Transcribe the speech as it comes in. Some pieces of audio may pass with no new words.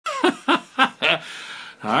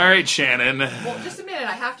All right, Shannon. Well, just a minute.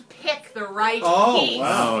 I have to pick the right piece.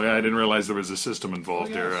 Wow. Oh, yeah, I didn't realize there was a system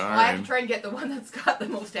involved there. All right. I have to try and get the one that's got the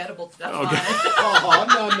most edible stuff on it.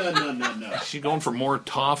 Oh, no. Is she going for more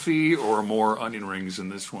toffee or more onion rings in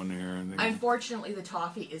this one here? I think. Unfortunately, the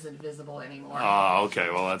toffee isn't visible anymore. Oh, okay.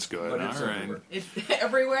 Well, that's good. But it's all right. everywhere. It's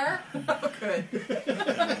everywhere? Oh, good.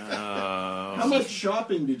 How much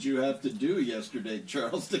shopping did you have to do yesterday,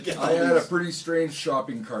 Charles, to get all I had a these? pretty strange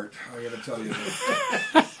shopping cart, I gotta tell you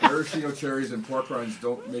that. Maraschino cherries and pork rinds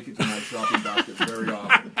don't make it to my shopping basket very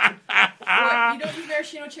often. What, you don't use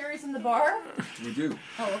maraschino cherries in the bar? We do.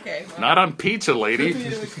 Oh, okay. Well, Not on pizza, lady.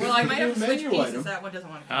 well, I might have to switch Menu pieces. item. That one doesn't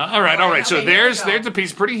want to. All right. So Okay, here we there's go. the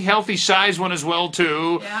piece. Pretty healthy size one as well,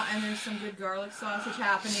 too. Yeah, and there's some good garlic sausage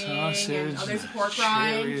happening. Sausage, and, there's a pork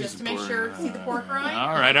rind, cherries, just to make pork sure. See the pork rind?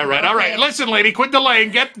 All right. Listen, lady, quit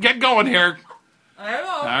delaying. Get going here. I don't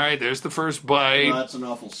know. All right, there's the first bite. No, that's an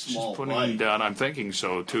awful small She's putting bite. it down. I'm thinking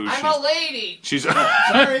so, too. I'm a lady. She's.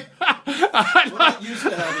 Sorry. We're not used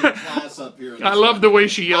to having class up here. I love the way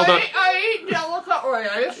she yelled out. I eat delicate right.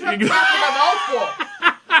 I just have to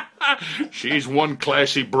my mouthful. She's one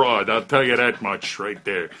classy broad. I'll tell you that much right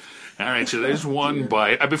there. All right, so there's one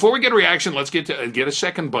bite. Before we get a reaction, let's get a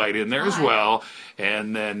second bite in there as well,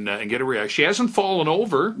 and then get a reaction. She hasn't fallen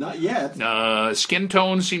over. Not yet. Skin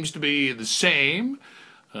tone seems to be the same.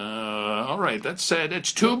 All right, that's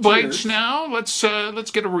two Well, bites cheers. now. Let's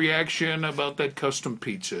get a reaction about that custom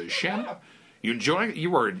pizza. Shannon, you enjoying it? You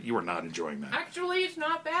were not enjoying that. Actually, it's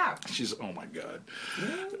not bad. She's oh my god.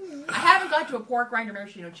 I haven't got to a pork rind or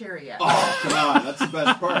maraschino cherry yet. Oh, come on. That's the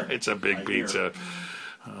best part. It's a big Right pizza.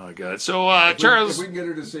 Oh god. So If Charles. we can get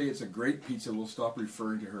her to say it's a great pizza, we'll stop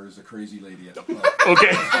referring to her as a crazy lady at the pub.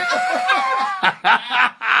 Okay.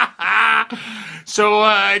 So,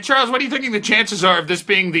 Charles, what are you thinking the chances are of this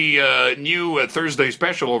being the new Thursday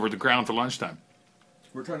special over at the Crown for lunchtime?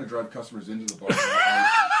 We're trying to drive customers into the bar.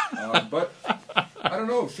 But I don't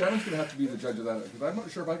know. Shannon's going to have to be the judge of that. Because I'm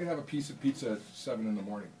not sure if I can have a piece of pizza at 7 in the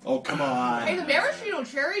morning. Oh, come on. Hey, the maraschino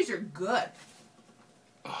cherries are good.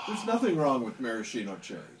 There's nothing wrong with maraschino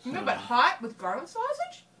cherries. No, but hot with garlic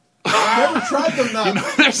sausage? I've never tried them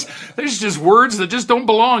that There's just words that just don't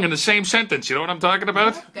belong in the same sentence. You know what I'm talking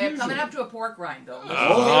about? Okay, I'm coming up to a pork rind, though.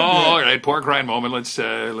 All right, pork rind moment. Let's see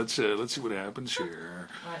what happens here.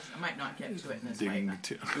 I might not get to it in this Ding bite.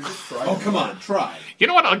 to- Oh, come on. Try. You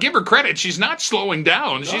know what? I'll give her credit. She's not slowing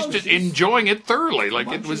down. She's just she's enjoying it thoroughly, like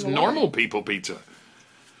it munching was away. normal people pizza.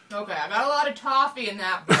 Okay, I got a lot of toffee in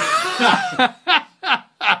that bite.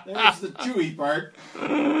 There's the chewy part.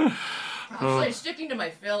 Actually, sticking to my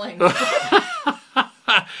filling.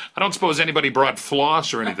 I don't suppose anybody brought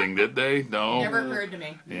floss or anything, did they? No. Never occurred to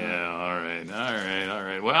me. Yeah. All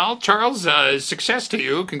right. Well, Charles, success to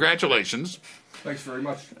you. Congratulations. Thanks very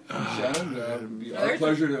much, Shannon. It'd be our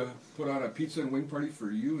pleasure to put on a pizza and wing party for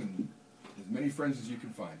you and as many friends as you can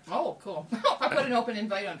find. Oh, cool. I put an open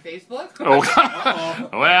invite on Facebook. Oh.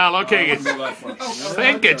 Well, okay. I wouldn't go that far. I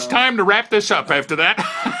think it's time to wrap this up after that.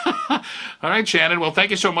 All right, Shannon. Well, thank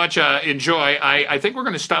you so much. Enjoy. I think we're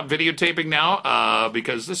going to stop videotaping now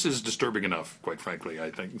because this is disturbing enough, quite frankly. I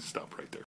think stop right there.